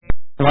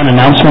One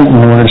announcement,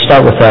 and we're going to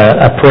start with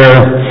a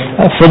prayer.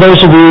 For those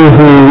of you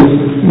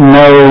who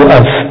know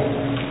of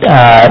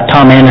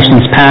Tom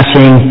Anderson's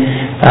passing,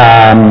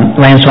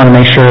 Lance want to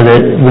make sure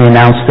that we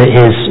announce that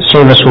his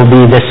service will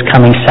be this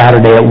coming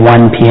Saturday at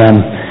 1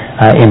 p.m.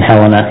 In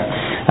Helena.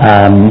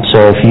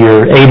 So if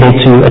you're able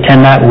to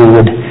attend that, we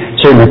would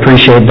certainly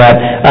appreciate that.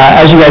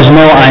 As you guys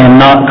know, I am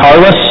not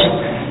Carlos.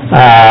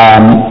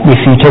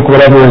 If you took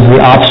whatever is the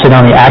opposite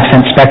on the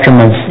accent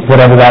spectrum of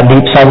whatever that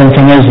deep southern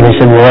thing is, they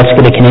said, well, let's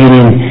get a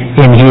Canadian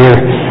in here.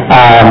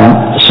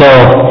 So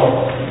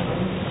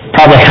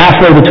probably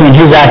halfway between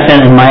his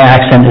accent and my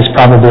accent is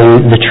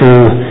probably the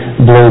true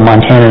blue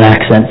Montanan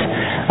accent.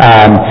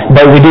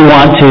 But we do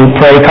want to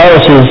pray.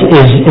 Carlos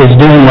is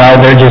doing well.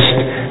 They're just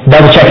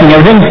double checking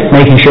everything,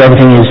 making sure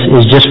everything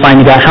is just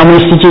fine. You got how many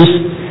stitches?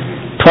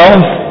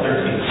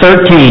 12?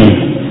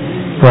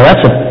 13. Well,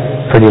 that's a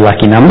pretty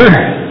lucky number.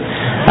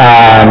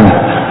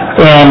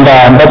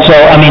 But so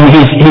I mean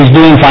he's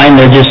doing fine.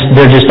 They're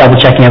just double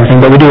checking everything.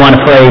 But we do want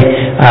to pray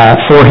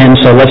for him.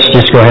 So let's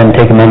just go ahead and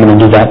take a moment and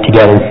do that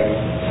together.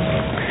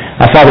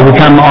 Father, we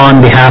come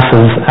on behalf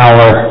of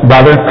our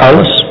brother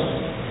Carlos.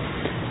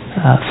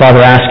 Father,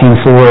 asking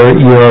for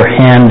your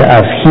hand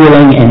of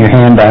healing and your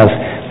hand of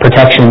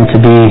protection to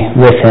be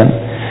with him.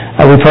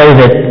 We pray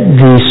that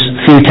these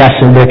few tests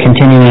that they're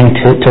continuing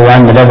to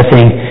run, that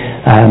everything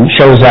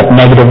shows up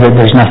negative, that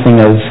there's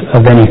nothing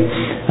of any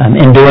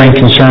enduring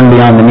concern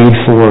beyond the need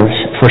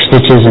for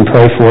stitches, and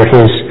pray for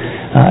his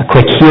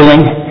quick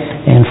healing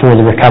and for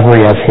the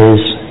recovery of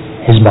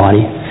his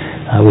body.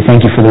 We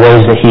thank you for the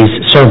ways that he's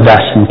served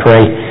us, and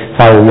pray,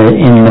 Father, that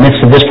in the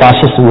midst of this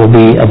process it will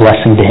be a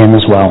blessing to him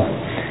as well.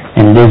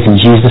 And it is in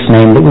Jesus'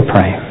 name that we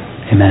pray.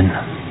 Amen.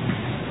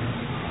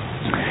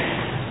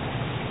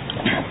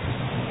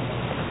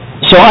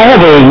 So I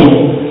have a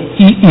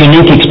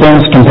unique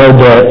experience compared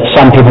to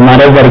some people.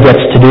 Not everybody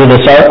gets to do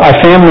this. Our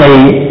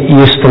family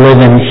used to live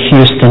in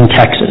Houston,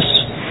 Texas.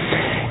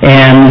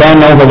 And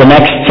then over the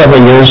next several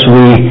years,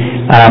 we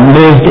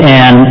moved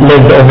and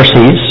lived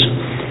overseas.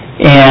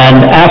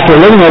 And after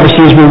living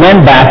overseas, we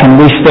went back and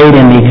we stayed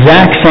in the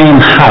exact same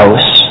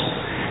house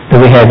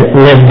that we had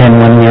lived in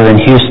when we were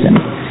in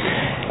Houston.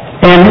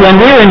 And when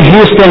we were in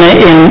Houston,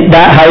 in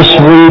that house,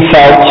 we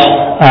felt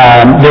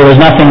there was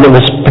nothing that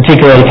was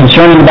particularly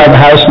concerning about the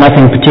house,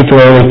 nothing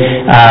particularly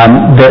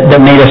that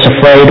made us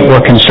afraid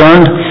or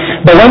concerned.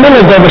 But when we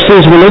lived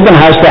overseas, we lived in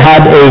a house that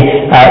had a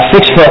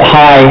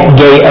 6-foot-high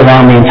gate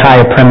around the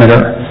entire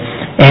perimeter.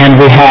 And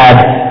we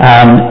had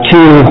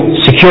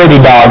 2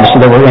 security dogs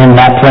that were in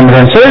that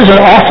perimeter. And so there was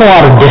an awful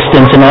lot of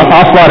distance and an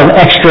awful lot of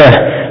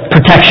extra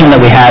protection that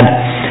we had.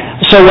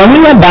 So when we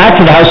went back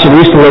to the house that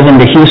we used to live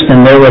in to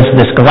Houston, there was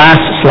this glass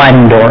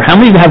sliding door. How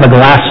many of you have a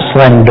glass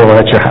sliding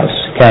door at your house?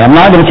 Okay, I'm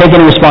not going to take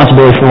any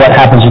responsibility for what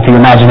happens with your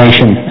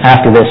imagination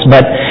after this,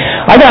 but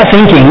I got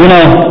thinking,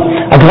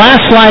 a glass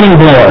sliding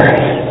door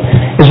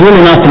is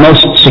really not the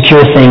most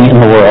secure thing in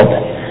the world.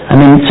 I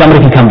mean,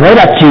 somebody can come right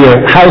up to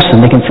your house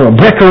and they can throw a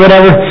brick or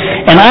whatever,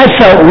 and I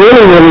felt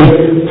really, really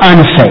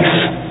unsafe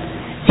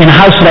in a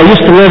house that I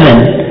used to live in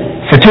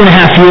for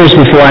 2.5 years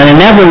before, and I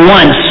never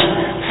once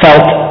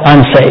felt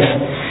unsafe.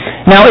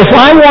 Now, if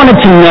I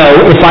wanted to know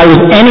if I was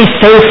any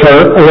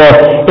safer or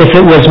if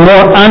it was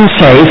more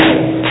unsafe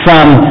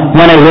from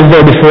when I lived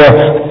there before,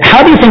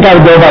 how do you think I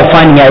would go about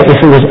finding out if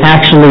it was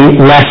actually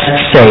less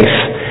safe?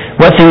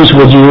 What things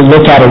would you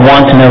look at or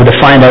want to know to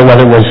find out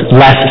whether it was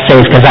less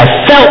safe? Because I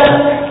felt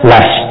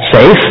less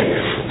safe,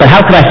 but how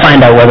could I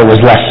find out whether it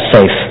was less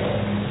safe?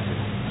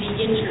 The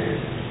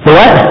internet. The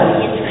what?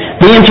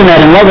 The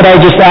internet. And what would I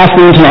just ask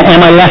the internet?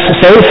 Am I less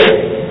safe?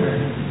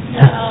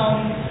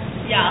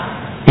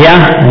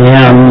 Yeah?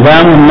 Yeah,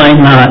 that one might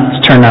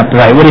not turn up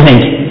right. What do you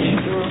think?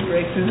 Throw a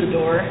brick through the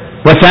door.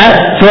 What's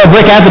that? Throw a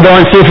brick at the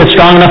door and see if it's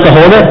strong enough to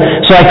hold it?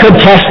 So I could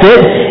test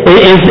it.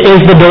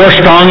 Is the door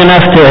strong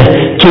enough to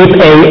keep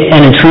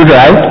an intruder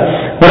out?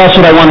 What else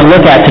would I want to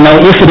look at to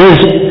know if it is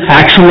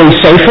actually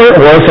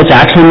safer or if it's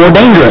actually more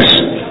dangerous?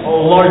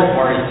 Large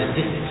part is the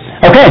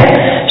distance. Okay.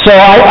 So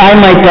I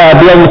might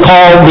be able to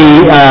call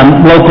the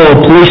local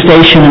police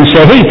station and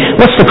say, hey,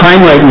 what's the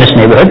crime rate in this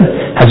neighborhood?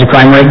 Has the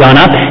crime rate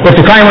gone up? If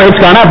the crime rate's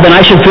gone up, then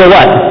I should feel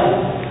what?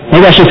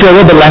 Maybe I should feel a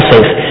little bit less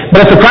safe.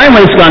 But if the crime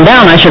rate's gone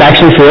down, I should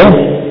actually feel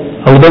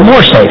a little bit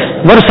more safe.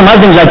 What are some other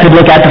things I could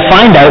look at to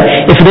find out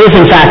if it is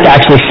in fact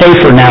actually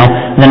safer now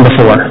than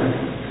before?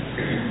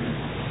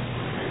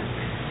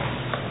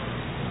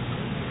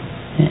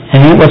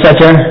 What's that,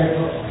 sir?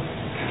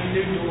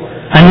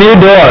 A new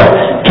door.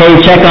 Okay,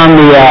 check on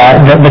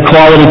the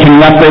quality. Can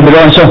you upgrade the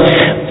door? And so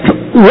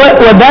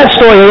what that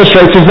story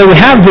illustrates is that we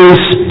have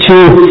these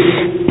 2.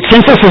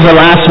 Since this is a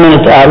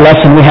last-minute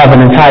lesson, we have an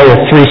entire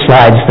 3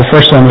 slides. The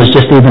first one was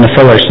just even a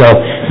filler, so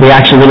we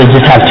actually really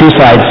just have 2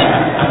 slides.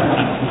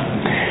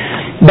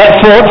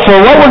 But for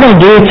what we're going to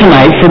do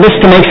tonight, for this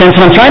to make sense,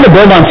 and I'm trying to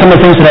build on some of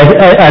the things that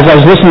as I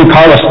was listening to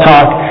Carlos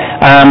talk,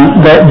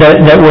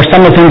 that were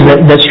some of the things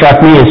that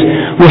struck me, is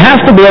we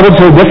have to be able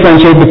to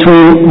differentiate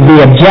between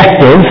the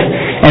objective,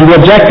 and the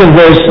objective,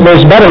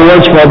 there's better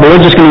words for it, but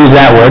we're just going to use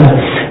that word,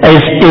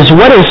 is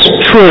what is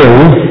true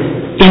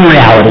in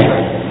reality,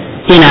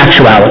 in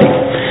actuality.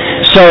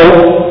 So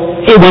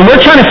when we're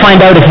trying to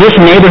find out if this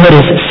neighborhood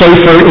is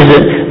safer, is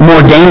it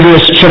more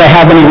dangerous, should I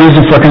have any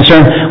reason for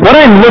concern, what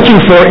I'm looking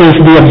for is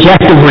the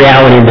objective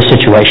reality of the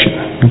situation,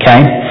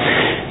 okay?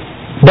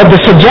 But the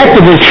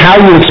subjective is how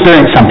you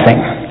experience something.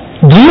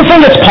 Do you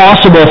think it's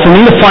possible for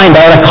me to find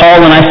out, a call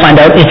when I find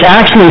out it's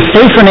actually a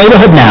safer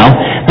neighborhood now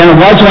than it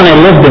was when I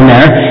lived in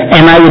there,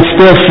 and I would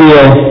still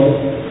feel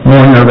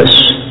more nervous,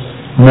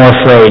 more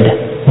afraid,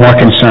 more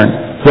concerned?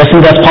 Do you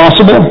think that's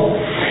possible?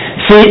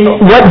 See,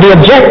 what the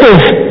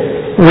objective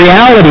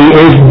reality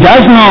is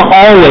does not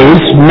always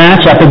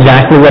match up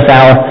exactly with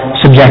our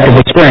subjective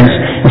experience.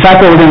 In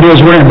fact, what we're going to do is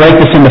we're going to break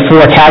this into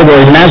 4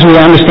 categories, and as we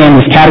understand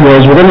these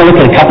categories, we're going to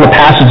look at a couple of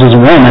passages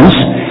in Romans.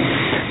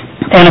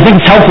 And I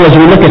think it's helpful as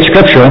we look at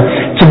Scripture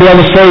to be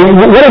able to say,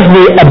 what is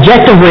the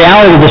objective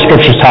reality the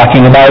Scripture's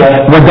talking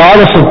about,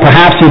 regardless of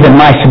perhaps even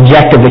my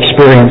subjective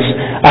experience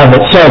of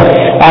it. So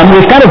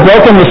we've kind of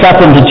broken this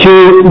up into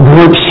 2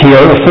 groups here,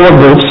 or 4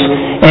 groups.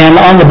 And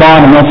on the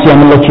bottom, let's see, I'm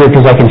going to look here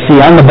because I can see,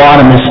 on the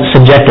bottom is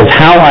subjective,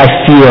 how I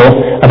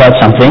feel about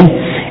something.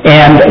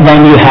 And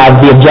then you have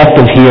the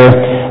objective here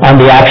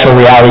on the actual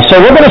reality. So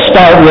we're going to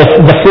start with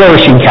the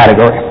flourishing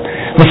category.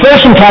 The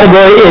flourishing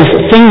category is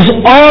things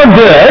are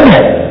good,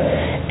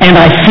 and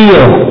I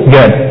feel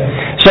good.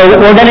 So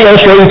we're going to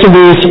illustrate each of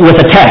these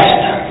with a test.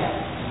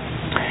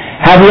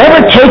 Have you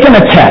ever taken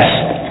a test,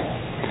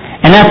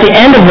 and at the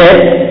end of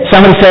it,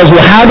 somebody says,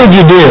 well, how did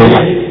you do?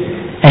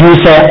 And you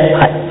say,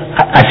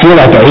 I feel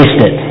like I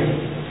aced it.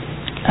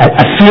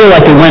 I feel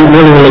like it went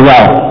really, really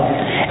well.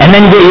 And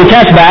then you get your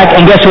test back,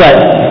 and guess what?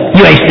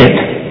 You aced it.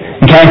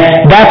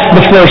 Okay? That's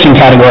the flourishing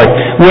category,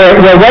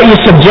 where what you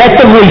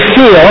subjectively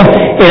feel,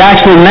 it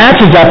actually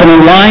matches up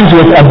and aligns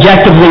with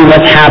objectively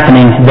what's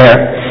happening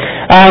there.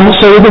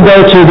 So we could go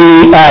to the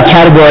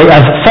category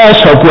of false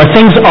hope, where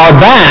things are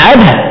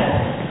bad,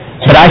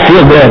 but I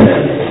feel good.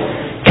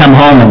 Come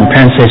home and the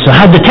parents say, so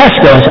how'd the test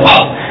go?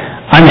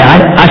 I say,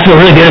 I feel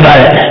really good about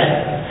it.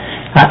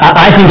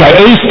 I think I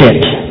aced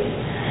it.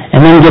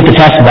 And then you get the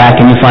test back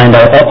and you find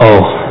out,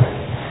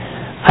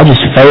 I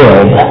just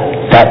failed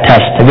that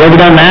test. Have you ever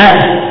done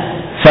that?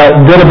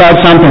 Felt good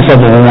about something, said,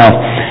 no.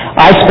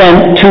 I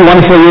spent 2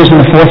 wonderful years in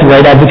the 4th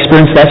grade. I've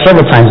experienced that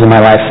several times in my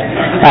life.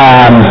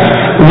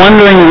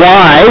 Wondering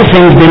why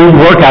things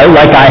didn't work out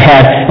like I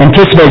had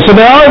anticipated. So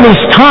there are these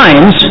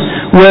times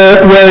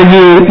where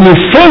you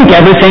think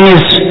everything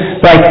is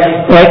like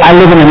I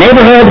live in a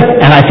neighborhood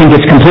and I think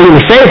it's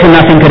completely safe and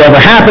nothing could ever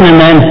happen, and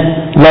then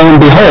lo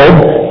and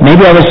behold,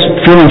 maybe I was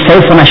feeling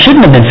safe when I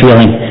shouldn't have been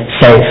feeling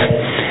safe.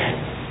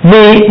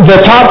 The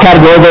top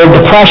category,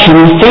 the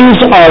depression, things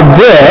are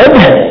good,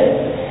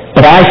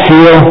 but I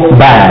feel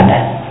bad.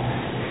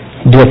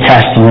 You do a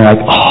test and you're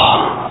like,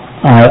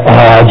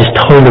 I just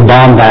totally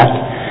bombed that.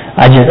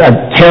 I'm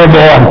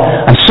terrible,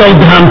 I'm so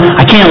dumb,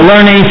 I can't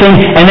learn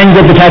anything, and then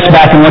you get the test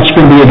back and what's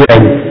going to be your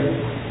grade?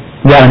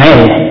 You got an A.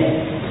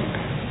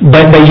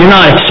 But you're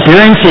not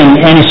experiencing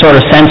any sort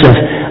of sense of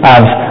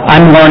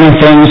I'm learning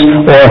things,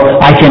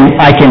 or I can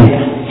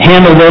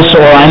handle this,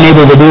 or I'm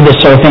able to do this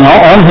sort of thing.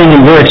 All the thing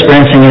that you're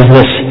experiencing is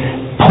this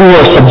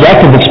poor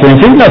subjective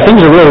experience, even though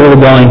things are really,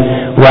 really going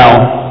well.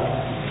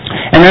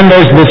 And then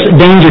there's this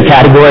danger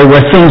category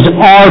where things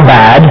are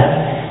bad,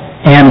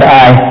 and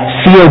I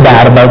feel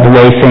bad about the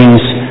way things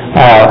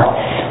are.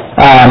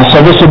 So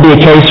this would be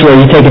a case where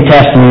you take a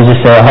test and you just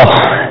say,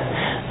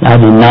 I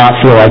did not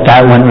feel like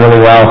that went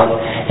really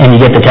well. And you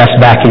get the test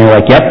back and you're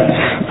like, yep,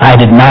 I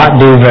did not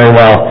do very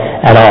well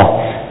at all.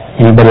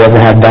 Anybody ever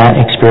had that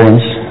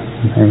experience?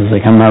 I was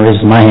like, I'm not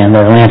raising my hand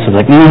there. Lance was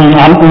like,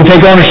 I'm going to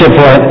take ownership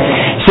for it.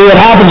 See, what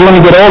happens when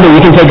you get older,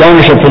 you can take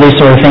ownership for these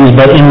sort of things,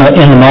 but in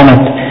the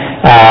moment,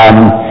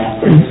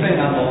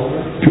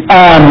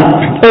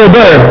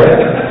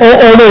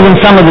 older than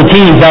some of the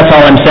teens, that's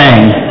all I'm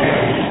saying.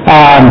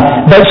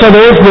 But so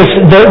there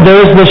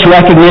is this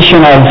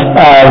recognition of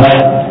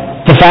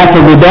the fact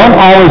that we don't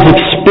always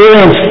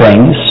experience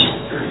things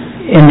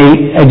in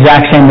the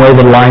exact same way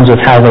that aligns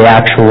with how they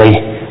actually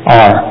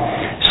are.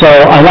 So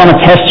I want to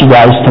test you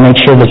guys to make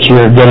sure that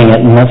you're getting it,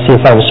 and let's see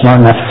if I was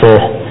smart enough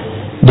to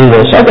do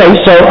this. Okay,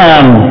 so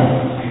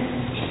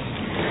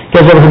you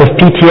guys ever heard of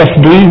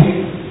PTSD?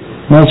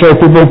 Military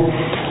people?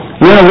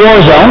 You're in a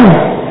war zone,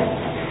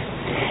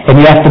 and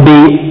you have to be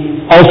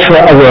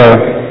ultra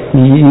aware.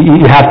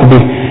 You have to be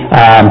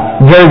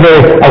very,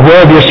 very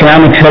aware of your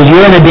surroundings because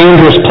you're in a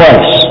dangerous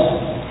place.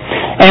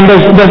 And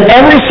does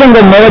every single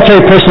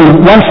military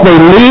person, once they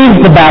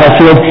leave the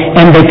battlefield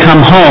and they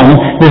come home,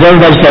 does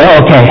everybody say,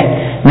 okay,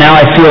 now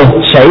I feel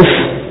safe?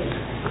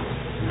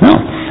 No.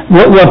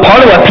 Well,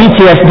 part of what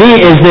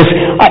PTSD is this,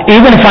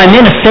 even if I'm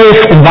in a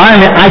safe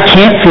environment, I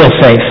can't feel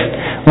safe.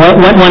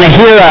 When I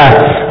hear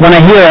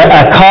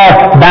a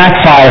car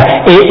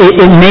backfire,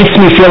 it makes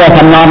me feel like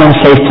I'm not in a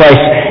safe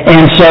place.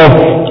 And so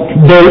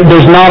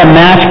there's not a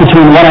match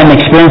between what I'm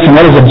experiencing and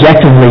what is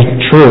objectively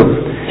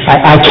true.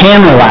 I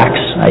can relax.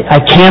 I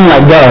can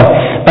let go,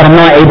 but I'm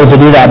not able to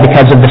do that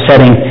because of the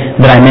setting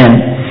that I'm in.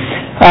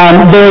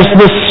 There's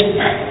this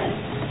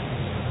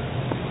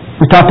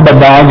We talked about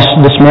dogs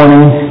this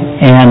morning,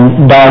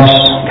 and dogs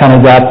kind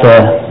of got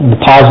the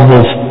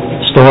positive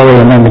story,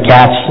 and then the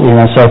cats,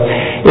 So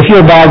if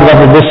you're a dog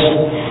lover,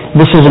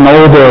 this is an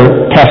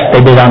older test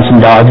they did on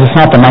some dogs. It's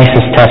not the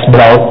nicest test, but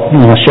I'll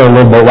show a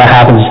little bit what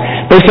happens.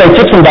 Basically,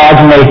 they took some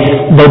dogs and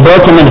they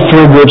broke them into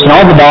 3 groups, and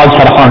all the dogs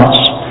had a harness.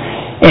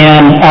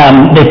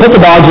 And they put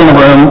the dogs in a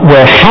room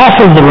where half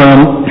of the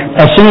room,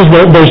 as soon as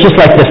there's just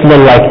like this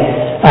little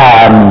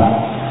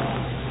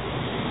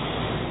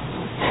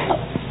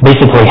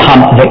basically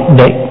hump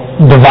that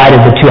divided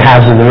the 2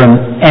 halves of the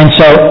room. And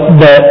so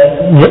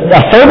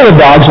a third of the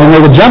dogs, when they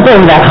would jump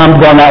over that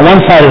hump, go on that one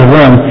side of the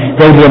room,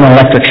 they would get an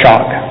electric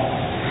shock.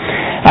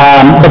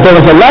 But there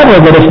was a lever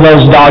that if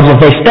those dogs,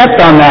 if they stepped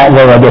on that,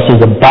 well, I guess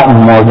it's a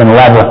button more than a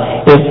lever.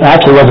 It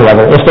actually was a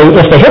lever. If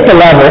they hit the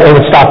lever, it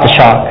would stop the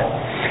shock.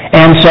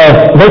 And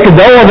so they could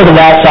go over to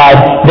that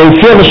side, they'd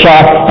feel the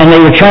shock, and they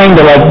were trained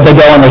to they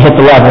go and they hit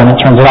the lever and it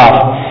turns it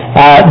off.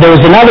 There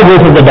was another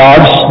group of the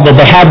dogs that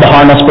they had the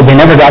harness, but they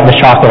never got the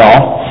shock at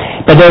all.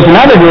 But there was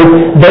another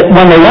group that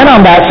when they went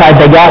on that side,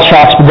 they got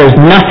shocks, but there's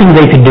nothing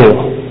they could do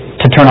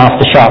to turn off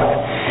the shock.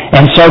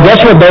 And so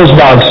guess what those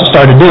dogs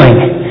started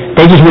doing?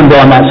 They just wouldn't go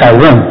on that side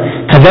of the room.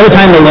 Because every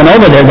time they went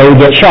over there, they would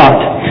get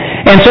shocked.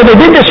 And so they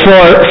did this for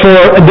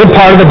a good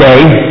part of the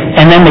day,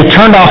 and then they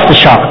turned off the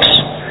shocks.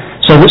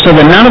 So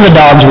that none of the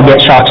dogs would get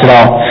shocks at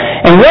all.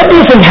 And what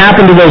do you think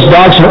happened to those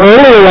dogs who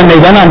earlier when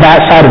they went on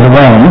that side of the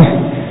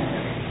room,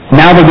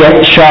 now they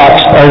get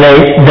shocks, or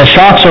the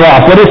shocks are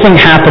off? What do you think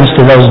happens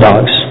to those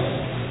dogs?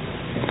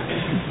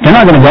 They're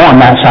not going to go on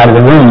that side of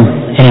the room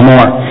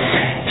anymore.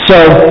 So,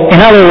 in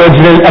other words,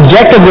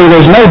 objectively,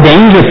 there's no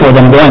danger for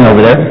them going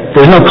over there.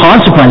 There's no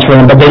consequence for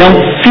them, but they don't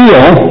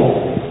feel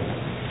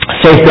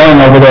safe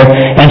going over there.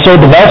 And so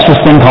it develops this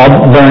thing called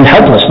learned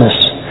helplessness.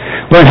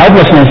 Learned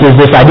helplessness is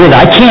this idea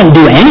that I can't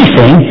do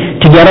anything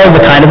to get over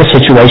the kind of a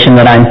situation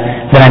that I'm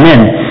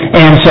in.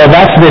 And so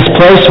that's this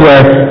place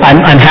where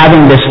I'm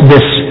having this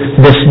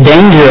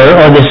danger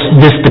or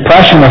this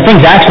depression where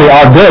things actually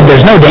are good.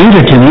 There's no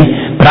danger to me,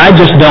 but I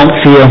just don't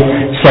feel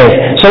safe.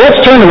 So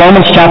let's turn to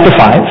Romans chapter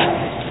 5.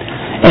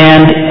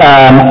 And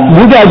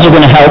you guys are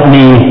going to help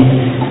me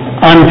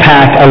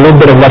unpack a little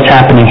bit of what's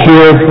happening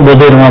here. We'll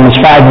do it in Romans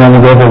 5, and then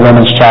we'll go over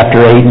Romans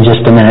chapter 8 in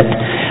just a minute.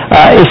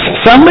 Is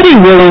somebody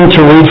willing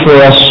to read for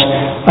us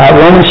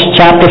Romans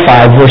chapter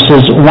 5,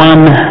 verses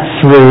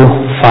 1 through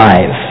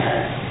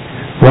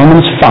 5?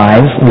 Romans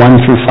 5,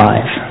 1 through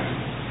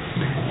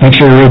 5. Make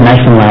sure you read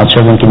nice and loud so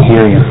everyone can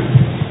hear you.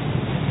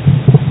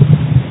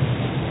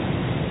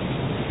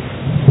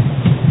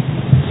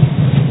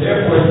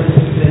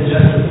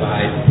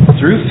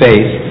 Through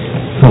faith,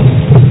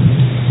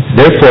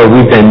 therefore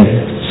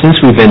since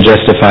we've been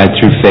justified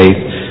through faith,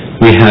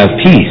 we have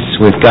peace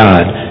with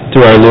God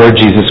through our Lord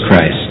Jesus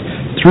Christ,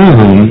 through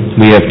whom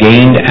we have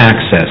gained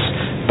access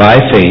by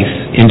faith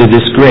into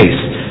this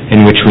grace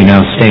in which we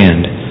now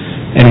stand.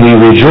 And we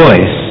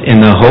rejoice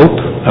in the hope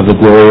of the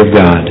glory of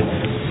God.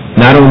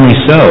 Not only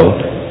so,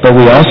 but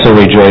we also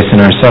rejoice in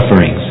our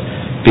sufferings,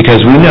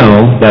 because we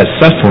know that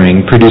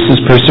suffering produces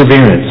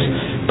perseverance,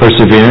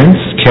 perseverance,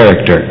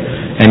 character,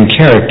 and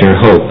character,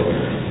 hope.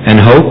 And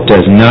hope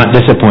does not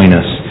disappoint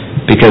us,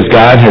 because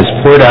God has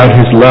poured out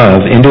His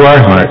love into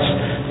our hearts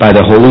by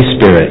the Holy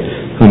Spirit,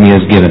 whom He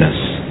has given us.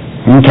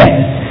 Okay.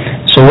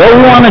 So what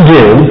we want to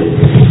do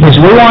is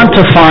we want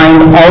to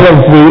find all of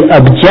the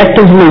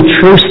objectively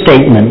true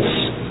statements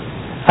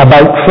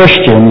about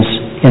Christians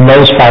in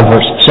those 5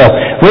 verses. So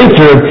read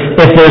through.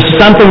 If there's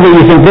something that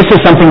you think this is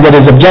something that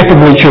is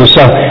objectively true. So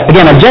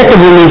again,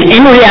 objectively means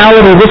in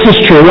reality this is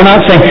true. We're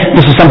not saying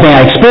this is something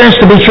I experienced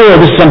to be true or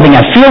this is something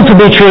I feel to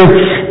be true,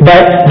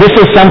 but this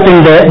is something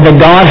that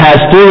God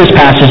has through this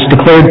passage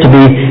declared to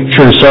be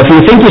true. So if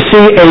you think you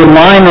see a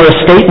line or a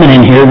statement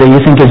in here that you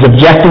think is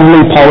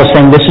objectively, Paul is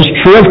saying this is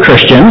true of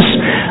Christians,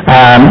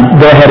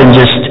 go ahead and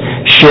just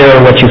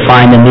share what you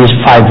find in these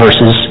 5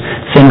 verses,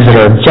 things that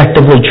are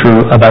objectively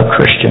true about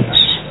Christians.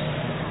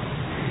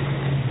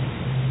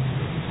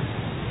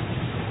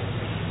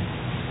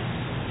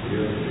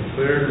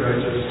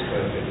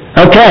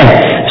 Okay,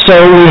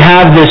 so we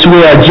have this,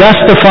 we are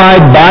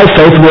justified by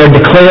faith, we are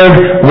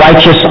declared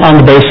righteous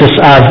on the basis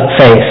of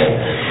faith.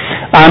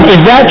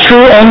 Is that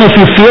true only if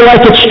you feel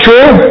like it's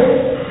true?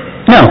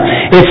 No,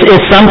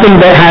 it's something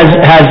that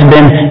has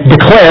been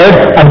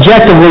declared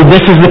objectively.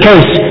 This is the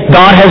case.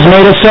 God has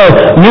made it so.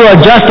 You are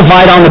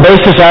justified on the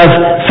basis of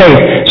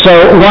faith. So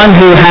one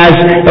who has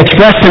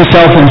expressed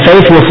himself in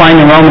faith, we'll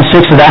find in Romans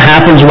 6 that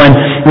happens when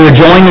we're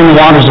joined in the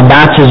waters of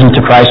baptism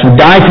to Christ. We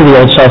die to the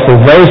old self, we're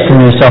raised to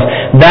the new self.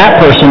 That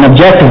person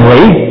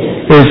objectively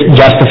is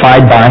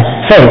justified by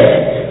faith.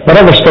 What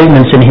other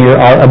statements in here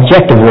are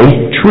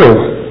objectively true?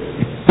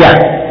 Yeah?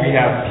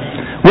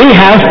 We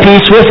have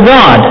peace with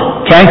God.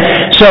 Okay?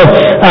 So,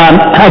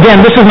 again,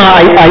 this is not,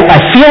 I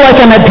feel like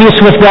I'm at peace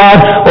with God,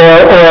 or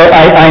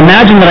I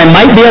imagine that I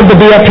might be able to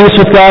be at peace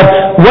with God.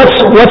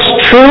 What's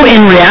true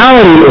in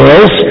reality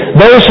is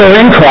those who are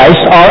in Christ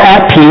are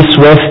at peace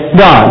with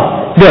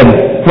God. Good.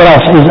 What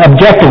else is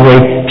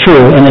objectively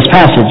true in this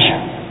passage?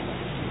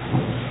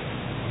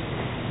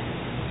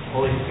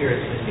 Holy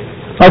Spirit's been given.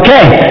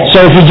 Okay,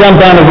 so if you jump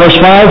down to verse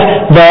 5,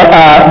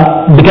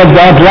 because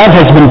God's love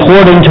has been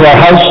poured into our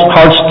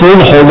hearts through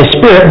the Holy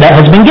Spirit that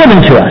has been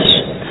given to us.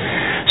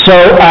 So,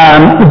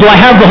 do I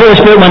have the Holy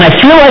Spirit when I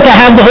feel like I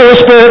have the Holy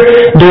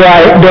Spirit? Do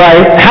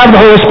I have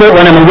the Holy Spirit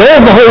when I'm aware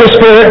of the Holy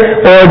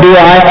Spirit? Or do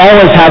I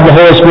always have the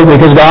Holy Spirit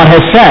because God has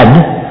said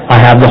I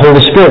have the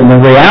Holy Spirit? And the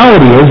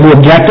reality is, the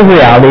objective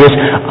reality is,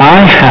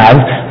 I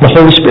have the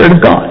Holy Spirit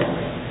of God.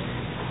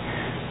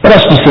 What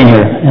else do you see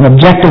here? An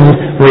objective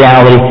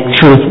reality,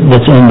 truth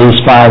that's in these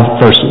 5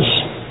 verses.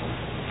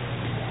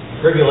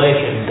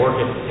 Tribulation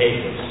worketh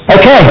patience.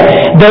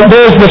 Okay,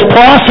 there's this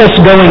process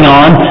going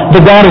on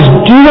that God is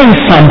doing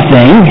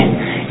something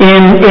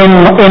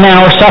in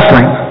our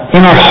suffering,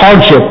 in our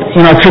hardship,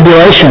 in our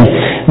tribulation,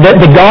 that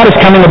God is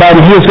coming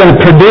about and He is going to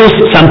produce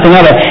something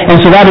of it.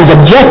 And so that is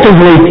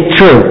objectively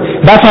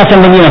true. That's not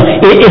something,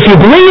 if you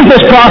believe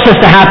this process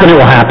to happen, it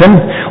will happen.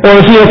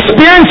 Or if you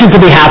experience it to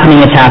be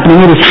happening, it's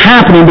happening. It is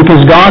happening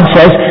because God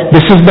says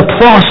this is the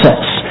process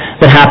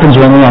that happens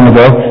when we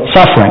undergo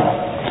suffering.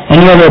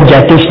 Any other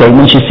objective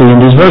statements you see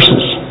in these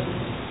verses?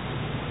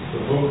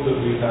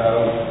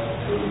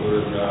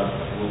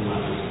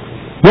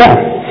 Yeah.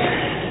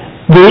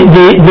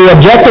 The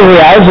objective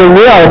reality is that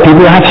we are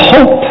people who have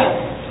hope.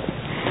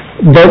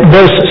 That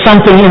there's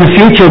something in the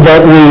future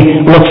that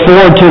we look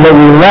forward to, that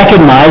we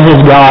recognize as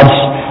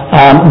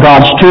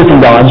God's truth and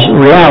God's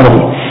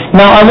reality.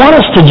 Now, I want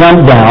us to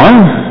jump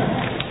down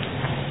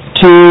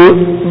to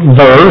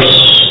verse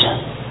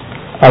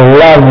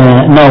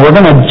 11. No, we're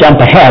going to jump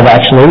ahead,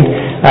 actually.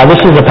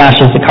 This is a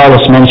passage that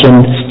Carlos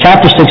mentioned,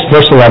 chapter 6,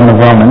 verse 11 of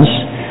Romans.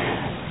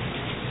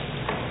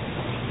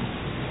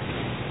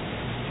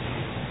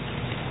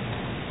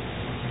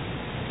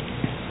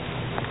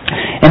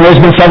 And there's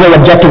been several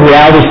objective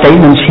reality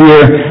statements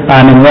here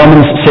in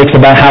Romans 6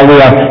 about how we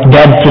are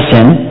dead to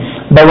sin.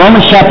 But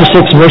Romans chapter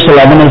 6, verse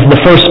 11 is the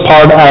first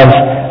part of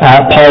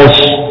Paul's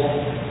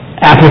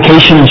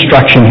application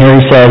instruction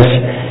here. He says,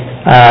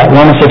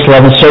 Romans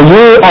 6:11, so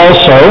you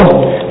also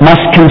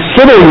must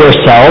consider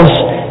yourselves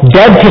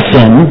dead to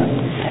sin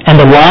and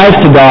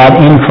alive to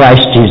God in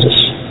Christ Jesus.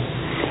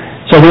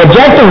 So the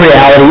objective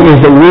reality is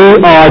that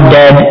we are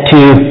dead to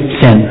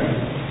sin.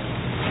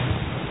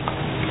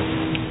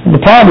 The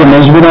problem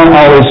is we don't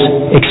always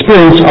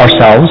experience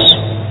ourselves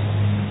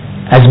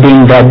as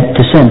being dead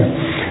to sin.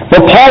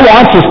 What Paul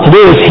wants us to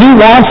do is he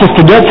wants us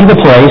to get to the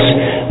place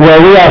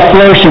where we are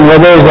flourishing, where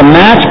there is a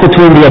match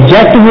between the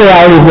objective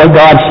reality of what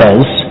God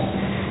says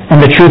and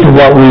the truth of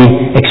what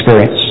we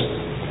experience.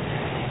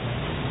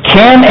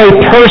 Can a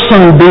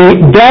person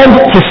be dead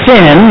to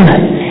sin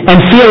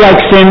and feel like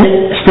sin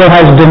still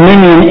has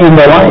dominion in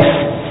their life?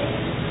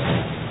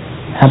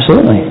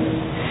 Absolutely.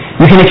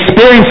 You can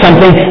experience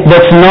something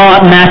that's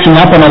not matching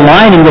up and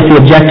aligning with the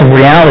objective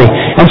reality.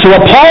 And so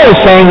what Paul is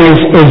saying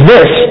is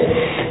this.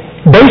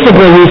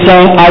 Basically, he's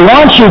saying, I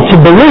want you to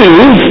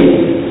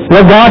believe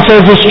what God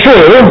says is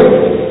true,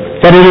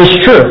 that it is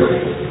true.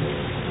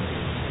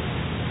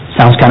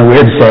 Sounds kind of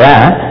weird to say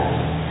that.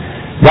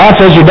 God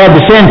says you're dead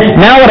to sin.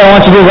 Now what I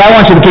want you to do is I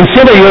want you to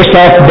consider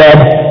yourself dead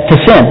to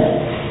sin.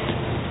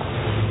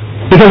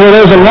 Because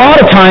there's a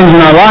lot of times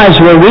in our lives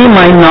where we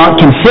might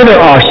not consider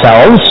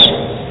ourselves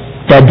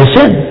dead to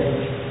sin.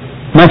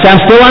 You might say,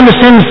 I'm still under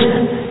sin's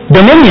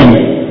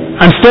dominion.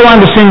 I'm still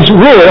under sin's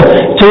rule,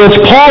 to which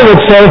Paul would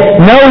say,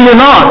 no, you're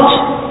not.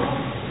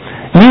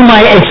 You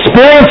might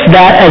experience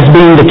that as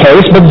being the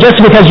case, but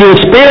just because you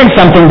experience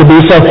something to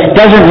be so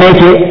doesn't make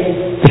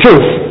it the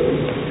truth.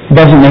 It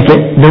doesn't make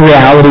it the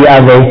reality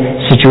of a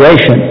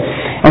situation.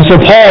 And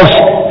so Paul's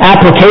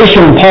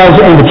application,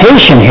 Paul's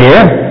invitation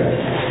here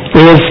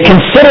is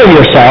consider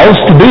yourselves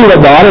to be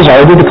what God has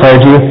already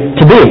declared you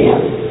to be.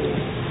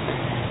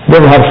 You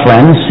ever have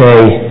friends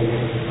say,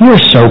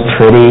 you're so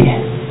pretty,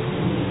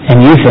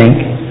 and you think,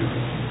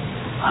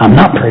 I'm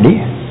not pretty.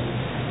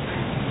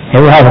 You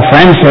ever have a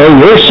friend say,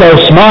 you're so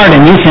smart,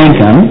 and you think,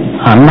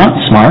 I'm not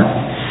smart.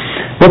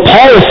 What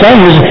Paul is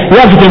saying is, you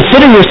have to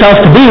consider yourself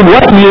to be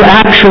what you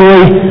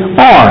actually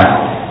are.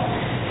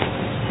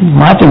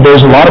 I think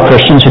there's a lot of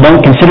Christians who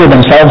don't consider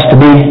themselves to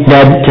be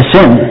dead to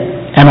sin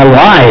and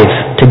alive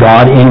to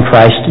God in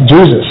Christ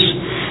Jesus.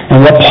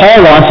 And what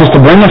Paul wants is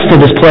to bring us to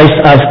this place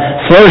of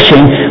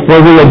flourishing where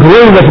we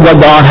agree with what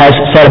God has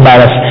said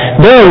about us.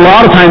 There are a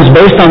lot of times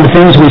based on the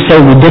things we say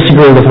we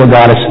disagree with what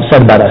God has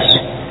said about us.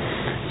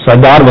 So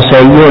God will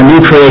say, you're a new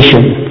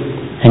creation.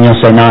 And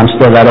you'll say, no, I'm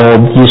still that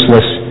old,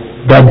 useless,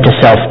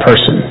 dead-to-self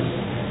person.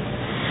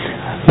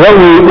 What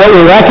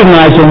we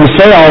recognize when we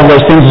say all of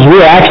those things is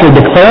we are actually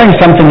declaring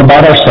something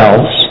about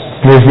ourselves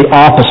that is the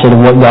opposite of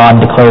what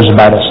God declares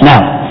about us. Now,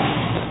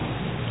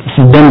 if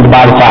you've been to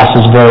Bible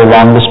classes very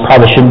long, this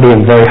probably shouldn't be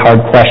a very hard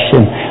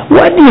question.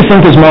 What do you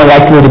think is more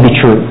likely to be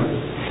true?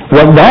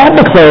 What God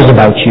declares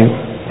about you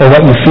or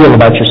what you feel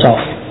about yourself?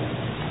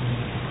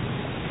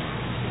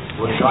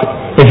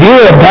 If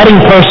you're a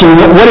betting person,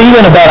 what are you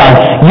going to bet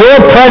on? Your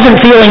present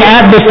feeling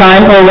at this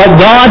time or what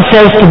God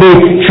says to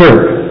be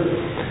true?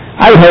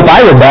 I would hope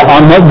I would bet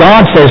on what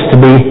God says to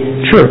be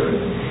true.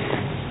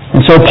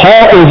 And so So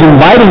Paul is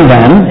inviting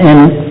them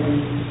in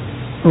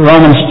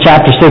Romans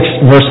chapter 6,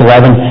 verse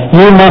 11,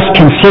 you must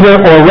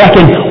consider or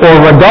reckon or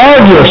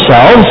regard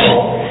yourselves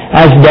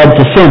as dead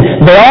to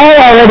sin. They're all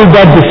already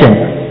dead to sin.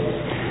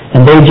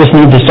 And they just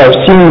need to start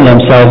seeing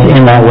themselves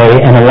in that way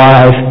and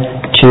alive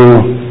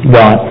to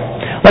God.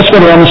 Let's go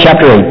to Romans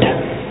chapter 8.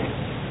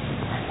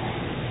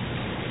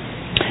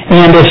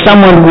 And if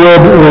someone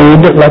would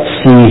read, let's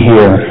see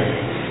here.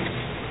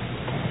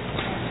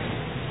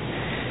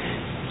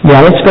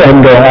 Yeah, let's go ahead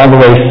and go all the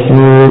way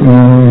through.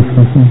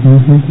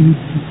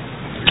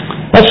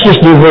 Let's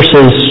just do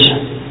verses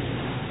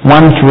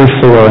 1 through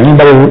 4.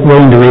 Anybody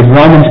willing to read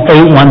Romans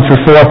 8, 1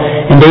 through 4?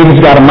 And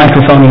David's got a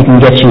microphone, he can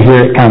get you.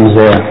 Here it comes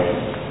there.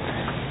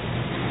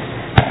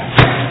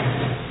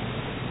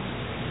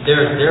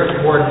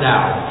 Therefore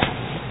now.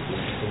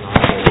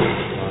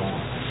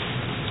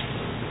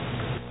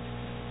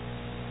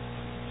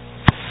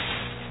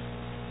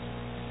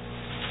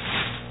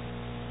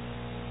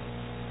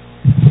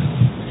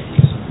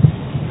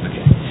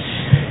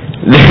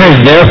 There is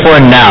therefore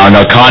now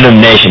no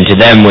condemnation to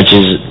them which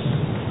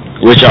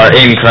are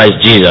in Christ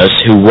Jesus,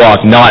 who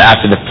walk not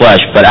after the flesh,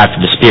 but after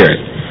the Spirit.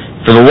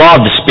 For the law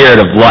of the Spirit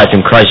of life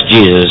in Christ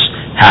Jesus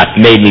hath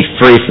made me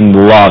free from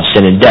the law of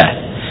sin and death.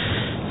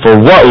 For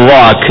what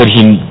law could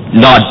he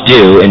not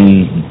do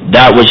in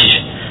that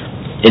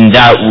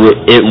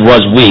it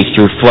was weak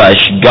through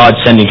flesh, God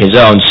sending his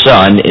own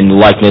Son in the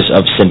likeness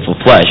of sinful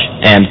flesh,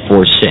 and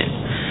for sin?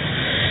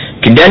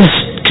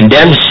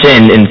 Condemned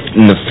sin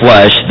in the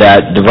flesh,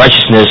 that the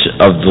righteousness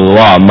of the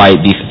law might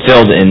be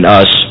fulfilled in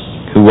us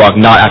who walk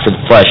not after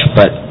the flesh,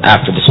 but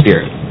after the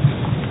Spirit.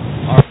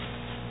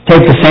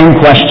 Take the same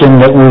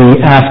question that we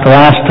asked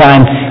last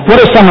time.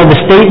 What are some of the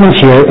statements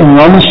here in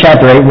Romans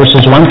chapter 8,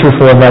 verses 1 through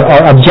 4 that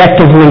are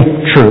objectively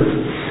true?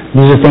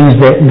 These are things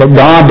that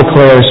God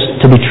declares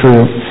to be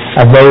true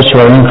of those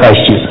who are in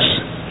Christ Jesus.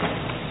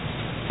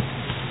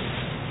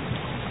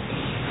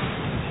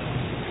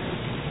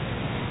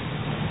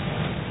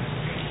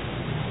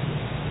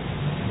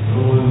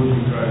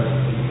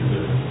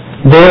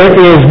 There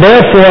is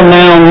therefore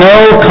now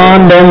no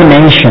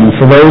condemnation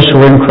for those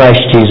who are in Christ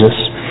Jesus.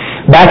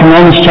 Back in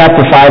Romans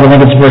chapter 5, I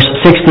think it's verse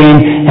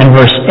 16 and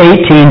verse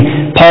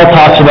 18, Paul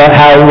talks about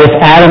how with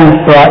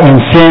Adam brought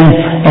in sin,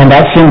 and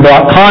that sin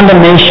brought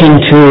condemnation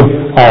to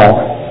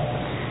all.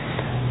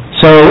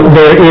 So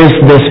there is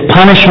this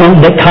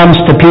punishment that comes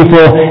to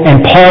people, and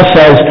Paul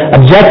says,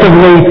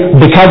 objectively,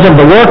 because of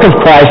the work of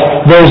Christ,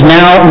 there's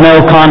now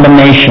no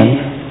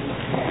condemnation.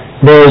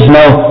 There is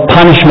no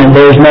punishment,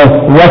 there is no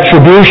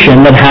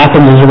retribution that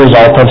happens as a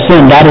result of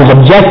sin. That is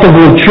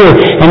objectively true.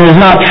 And it is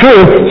not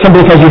true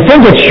simply because you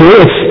think it's true.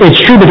 It's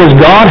true because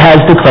God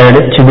has declared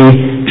it to be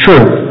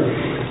true.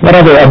 What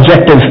other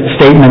objective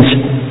statements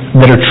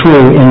that are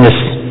true in this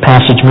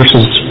passage,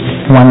 verses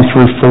 1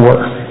 through 4?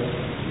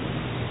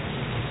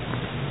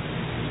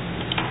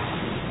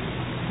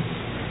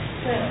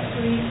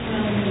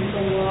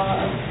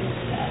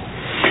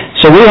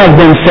 So we have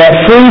been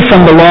set free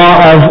from the law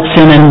of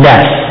sin and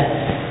death.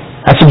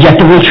 That's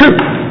objectively true.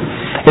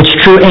 It's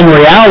true in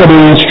reality,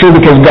 and it's true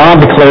because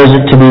God declares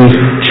it to be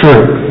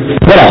true.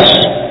 What else?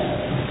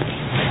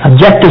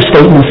 Objective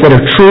statements that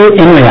are true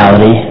in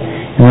reality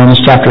in Romans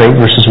chapter 8,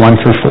 verses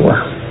 1 through 4.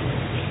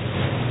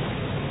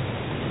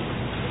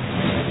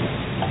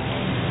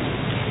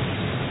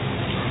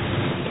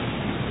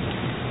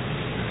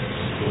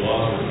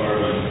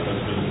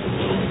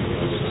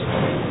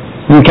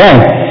 Okay.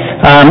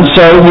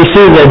 So you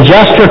see the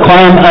just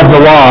requirement of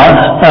the law,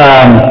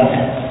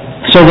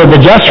 so that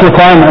the just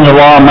requirement of the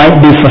law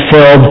might be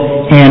fulfilled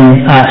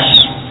in us.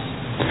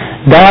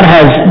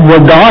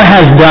 What God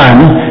has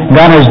done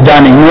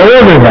in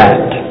order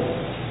that,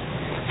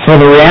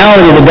 for the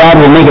reality that God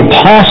will make it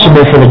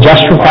possible for the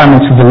just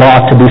requirements of the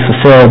law to be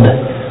fulfilled,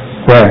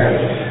 where?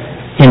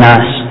 In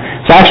us.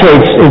 So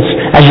actually, it's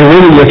as you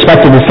read it, you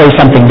expected to say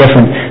something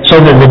different. So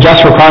that the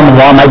just requirement of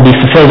the law might be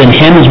fulfilled in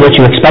Him is what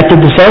you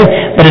expected to say,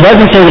 but it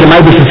doesn't say that it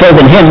might be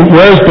fulfilled in Him.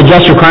 Where is the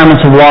just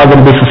requirements of the law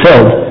going to be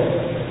fulfilled?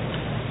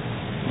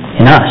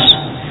 In us.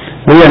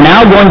 We are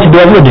now going to be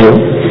able to do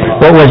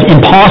what was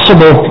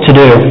impossible to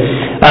do.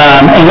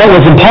 And what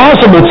was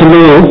impossible to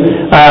do,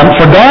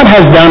 for God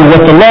has done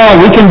what the law,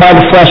 weakened by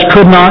the flesh,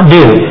 could not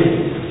do.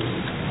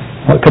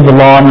 What could the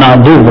law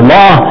not do? The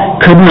law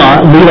could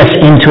not lead us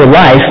into a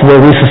life where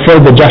we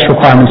fulfilled the just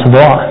requirements of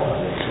the law.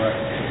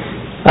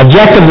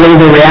 Objectively,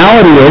 the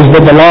reality is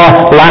that the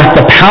law lacked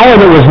the power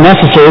that was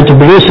necessary to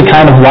produce a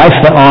kind of life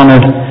that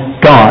honored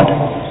God.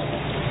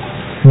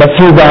 But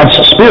through God's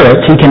Spirit,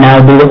 He can now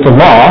do what the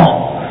law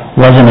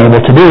wasn't able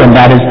to do, and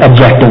that is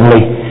objectively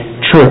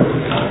true.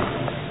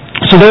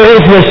 So there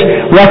is this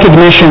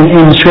recognition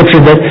in Scripture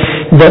that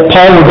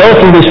Paul will go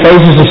through these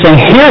phases of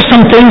saying, here's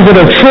some things that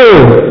are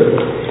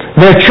true.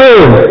 They're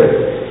true.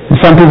 And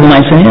some people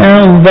might say,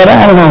 but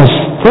I don't know,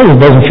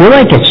 it doesn't feel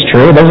like it's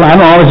true. I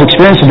don't always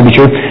experience it to be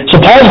true. So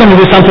Paul's going to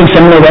do something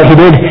similar that he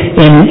did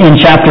in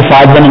chapter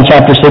 5, then in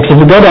chapter 6. If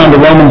we go down to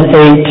Romans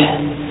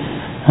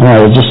 8, all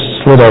right, just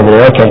slid over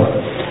there, okay.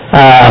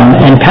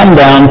 and come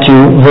down to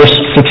verse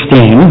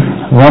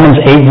 16, Romans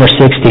 8, verse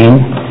 16.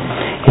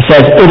 It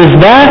says, "It is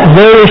that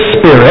very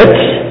Spirit,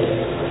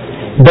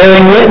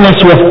 bearing witness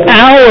with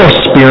our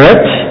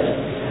spirit,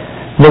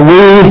 that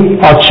we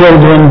are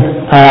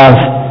children of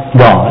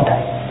God."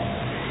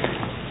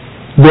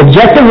 The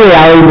objective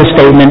reality of the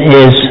statement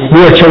is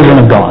we are children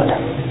of God.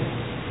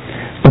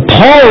 But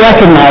Paul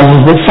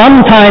recognizes that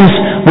sometimes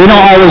we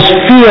don't always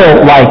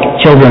feel like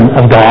children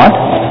of God.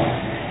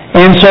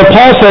 And so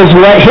Paul says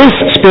what his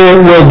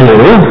Spirit will do.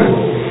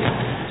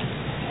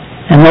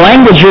 And the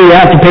language here you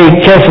have to pay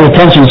careful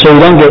attention so you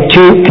don't get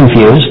too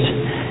confused.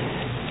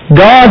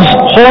 God's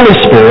Holy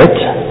Spirit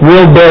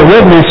will bear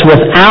witness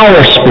with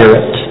our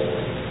spirit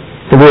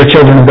that we are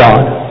children of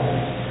God.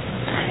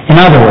 In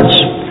other words,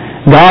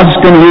 God's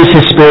going to use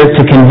His Spirit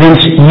to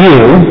convince you,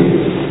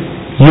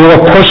 your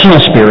personal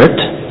spirit,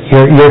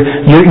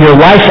 your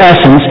life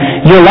essence.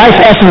 Your life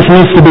essence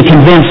needs to be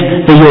convinced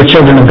that you are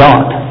children of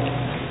God.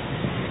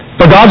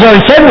 But God's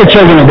already said we're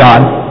children of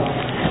God.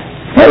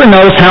 You ever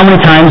notice how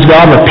many times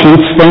God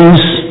repeats things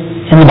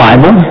in the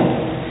Bible?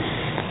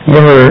 You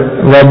ever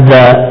read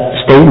the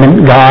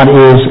statement, God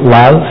is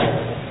love?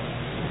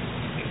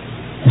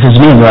 This is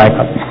me, like,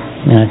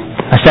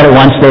 I said it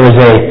once. There was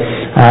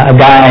a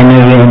guy I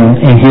knew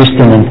in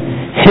Houston, and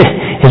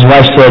his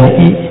wife said,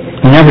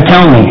 you never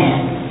tell me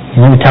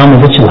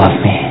that you love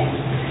me.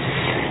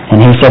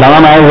 And he said,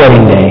 on our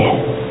wedding day,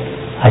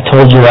 I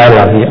told you I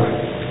love you,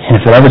 and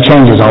if it ever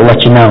changes, I'll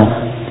let you know.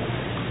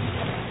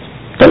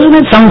 Doesn't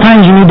it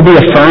sometimes you need to be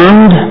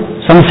affirmed?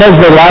 Someone says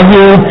they love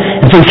you,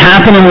 and things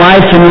happen in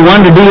life, and you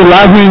wonder, do you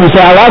love me? And you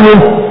say, I love you.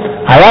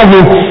 I love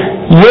you.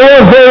 Your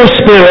very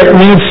spirit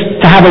needs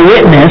to have a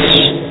witness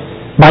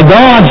by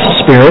God's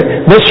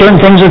Spirit that certain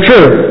things are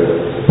true.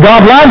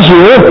 God loves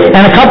you,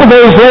 and a couple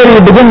days later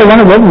you begin to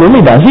wonder, well,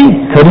 really, does He?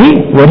 Could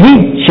He? Would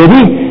He? Should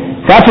He?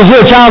 God says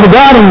you're a child of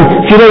God, and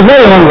a few days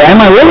later you wonder, am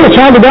I really a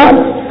child of God?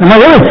 Am I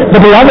really the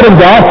beloved of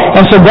God?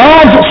 And so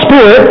God's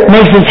Spirit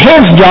makes it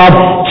His job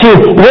to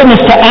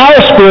witness to our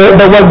spirit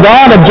that what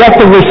God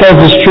objectively says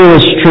is true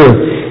is true.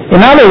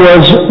 In other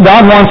words,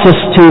 God wants us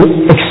to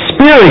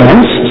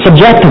experience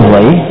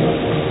subjectively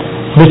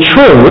the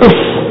truth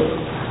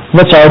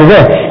that's already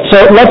there.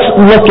 So let's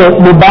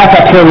we'll back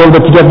up here a little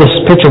bit to get this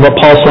picture of what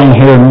Paul's saying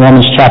here in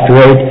Romans chapter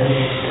 8.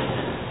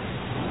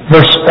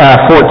 Verse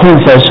 14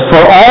 says,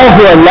 "For all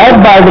who are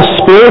led by the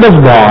Spirit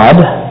of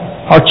God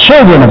are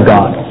children of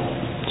God."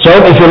 So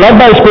if you're led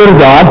by the Spirit of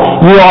God,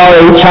 you are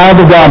a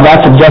child of God.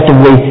 That's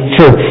objectively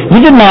true.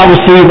 You did not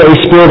receive a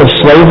spirit of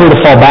slavery to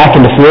fall back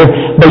into fear,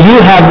 but you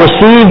have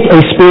received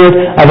a spirit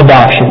of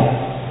adoption.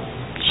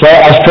 So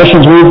as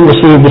Christians, we've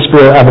received the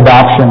spirit of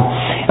adoption.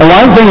 And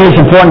one thing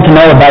that's important to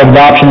know about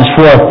adoption is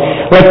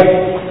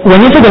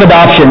when you think of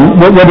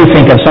adoption, what do you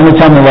think of? Somebody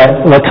tell me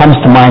what comes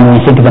to mind when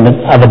you think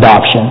of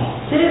adoption.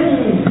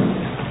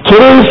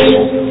 Kitties?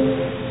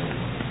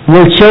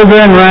 Little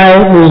children,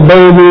 right? This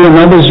baby, and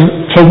mother's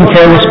taking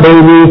care of this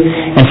baby,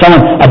 and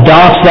someone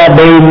adopts that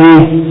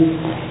baby.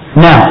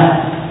 Now,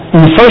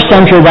 in the first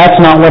century, that's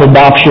not what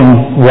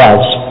adoption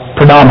was,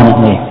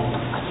 predominantly.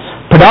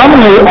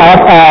 Predominantly,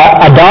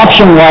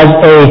 adoption was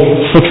a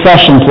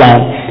succession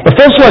plan. If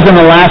this wasn't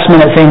a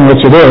last-minute thing,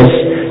 which it is,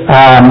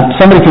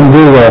 somebody can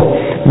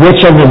Google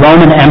which of the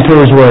Roman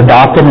emperors were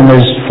adopted, and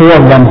there's 4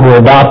 of them who were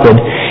adopted.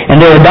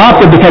 And they're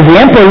adopted because the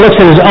emperor looks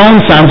at his own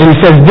sons and he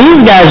says,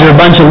 these guys are a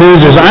bunch of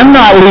losers. I'm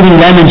not leaving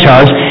them in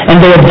charge. And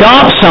they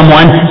adopt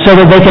someone so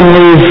that they can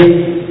leave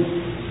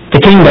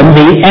the kingdom,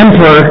 the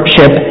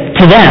emperorship,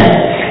 to them.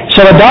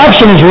 So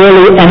adoption is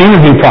really an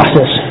interview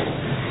process.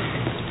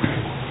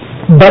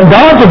 But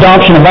God's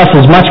adoption of us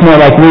is much more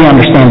like we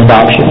understand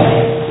adoption.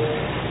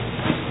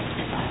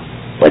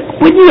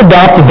 When you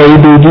adopt a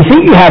baby, do you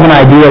think you have an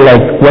idea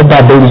like what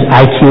that baby's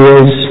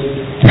IQ is?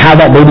 And how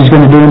that baby's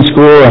going to do in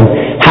school? And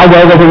how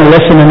well they're going to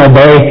listen and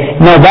obey?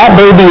 No, that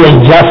baby is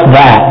just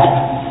that.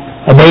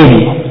 A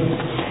baby.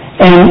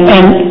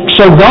 And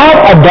so God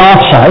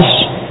adopts us.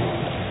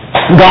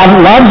 God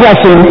loves us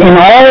in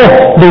all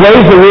the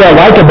ways that we are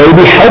like a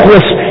baby,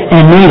 helpless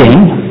and needing.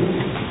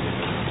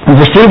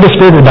 We've received the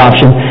spirit of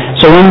adoption.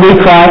 So when we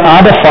cry,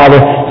 Abba,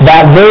 Father,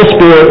 that very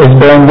Spirit is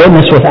bearing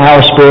witness with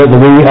our spirit that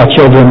we are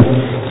children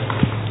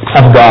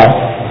of God.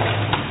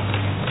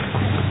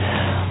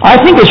 I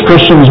think as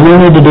Christians we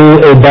need to do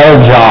a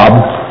better job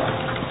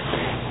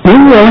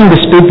being willing to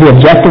speak the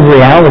objective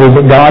reality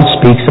that God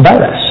speaks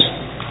about us.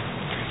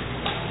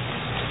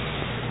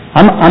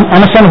 I'm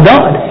a son of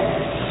God.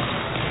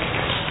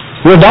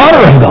 You're a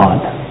daughter of God.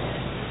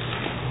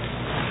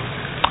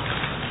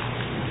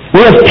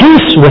 We have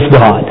peace with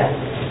God.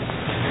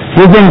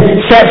 We've been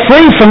set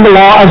free from the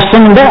law of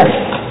sin and death.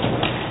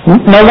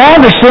 No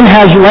longer sin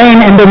has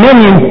reign and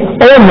dominion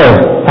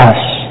over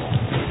us.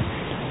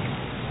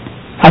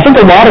 I think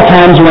a lot of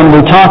times when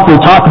we talk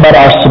about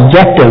our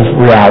subjective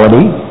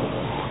reality,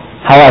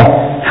 how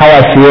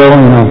I feel.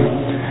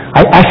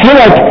 I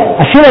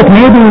feel like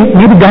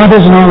maybe God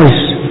doesn't always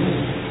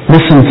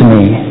listen to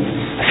me.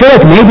 I feel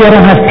like maybe I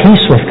don't have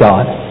peace with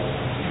God.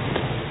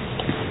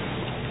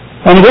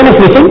 And again, if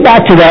we think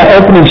back to that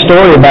opening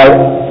story about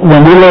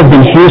when we lived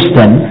in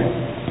Houston,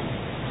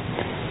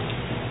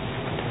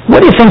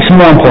 what do you think is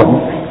more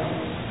important?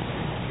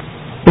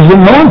 Is it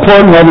more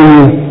important whether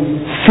you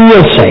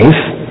feel safe?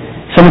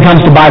 Someone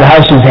comes to buy the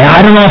house and say,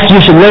 I don't know if you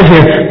should live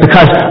here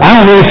because I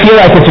don't really feel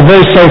like it's a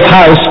very safe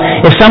house.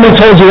 If somebody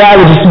told you that,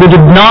 would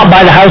you not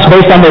buy the house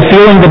based on their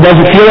feeling, but does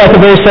it feel like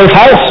a very safe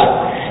house?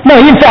 No,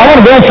 you'd say, I want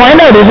to go and find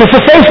out, is this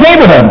a safe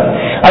neighborhood?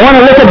 I want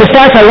to look at the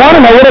stats, I want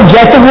to know what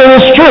objectively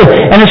is true.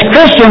 And as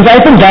Christians, I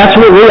think that's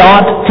what we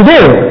ought to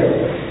do.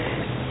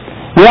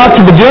 We ought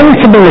to begin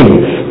to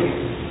believe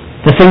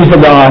the things that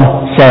God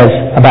says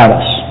about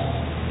us.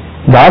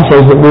 God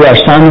says that we are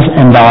sons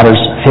and daughters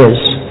of His.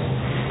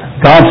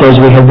 God says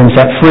we have been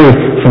set free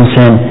from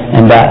sin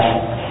and death.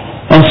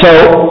 And so,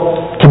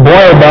 to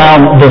boil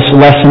down this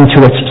lesson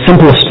to its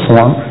simplest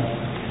form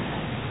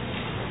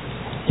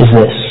is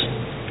this.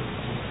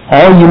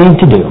 All you need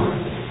to do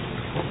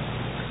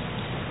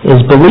is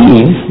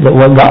believe that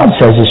what God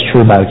says is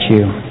true about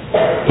you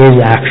is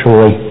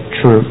actually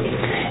true.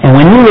 And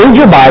when you read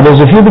your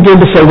Bibles, if you begin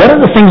to say, what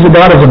are the things that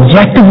God is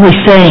objectively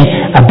saying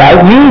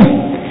about me?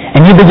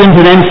 And you begin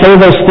to then say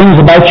those things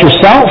about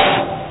yourself,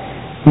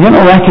 you're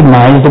going to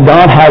recognize that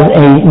God has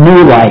a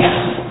new life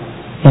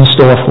in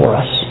store for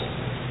us.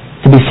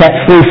 To be set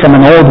free from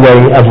an old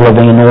way of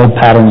living and old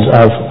patterns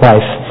of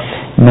life.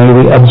 May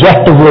we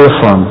objectively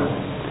affirm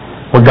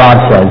what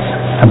God says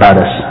about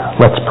us.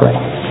 Let's pray.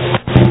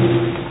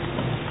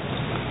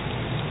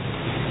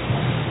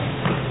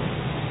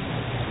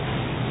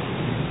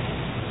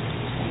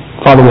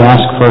 Father, we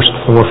ask first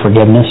for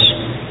forgiveness.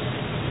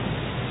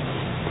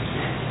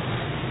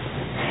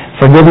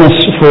 Forgiveness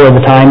for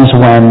the times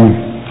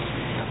when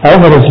all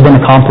that has been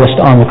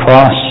accomplished on the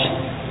cross,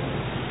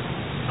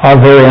 our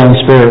very own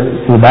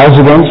spirit rebels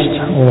against,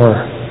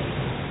 or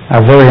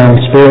our very own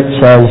spirit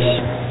says,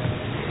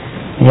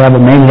 yeah, but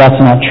maybe that's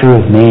not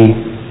true of me.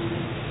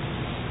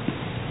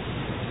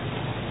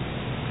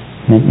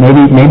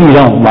 Maybe you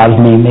don't love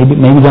me. Maybe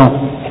you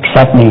don't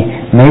accept me.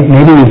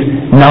 Maybe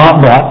you've not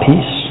brought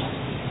peace.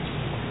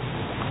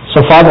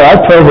 So, Father, I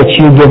pray that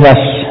you give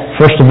us,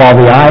 first of all,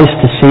 the eyes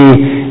to see,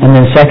 and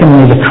then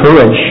secondly, the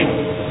courage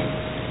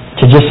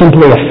to just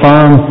simply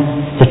affirm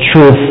the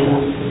truth,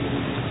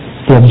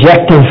 the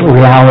objective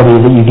reality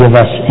that you give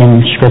us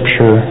in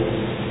Scripture.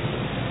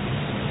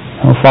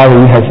 Oh, Father,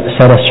 you have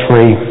set us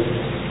free.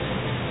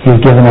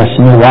 You've given us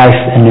new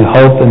life and new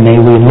hope, and may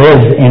we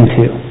live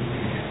into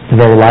the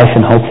very life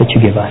and hope that you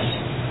give us.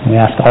 And we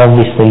ask all of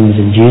these things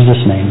in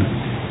Jesus' name.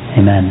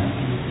 Amen.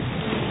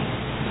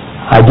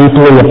 I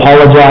deeply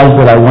apologize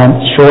that I went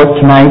short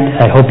tonight.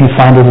 I hope you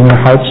find it in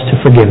your hearts to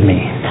forgive me.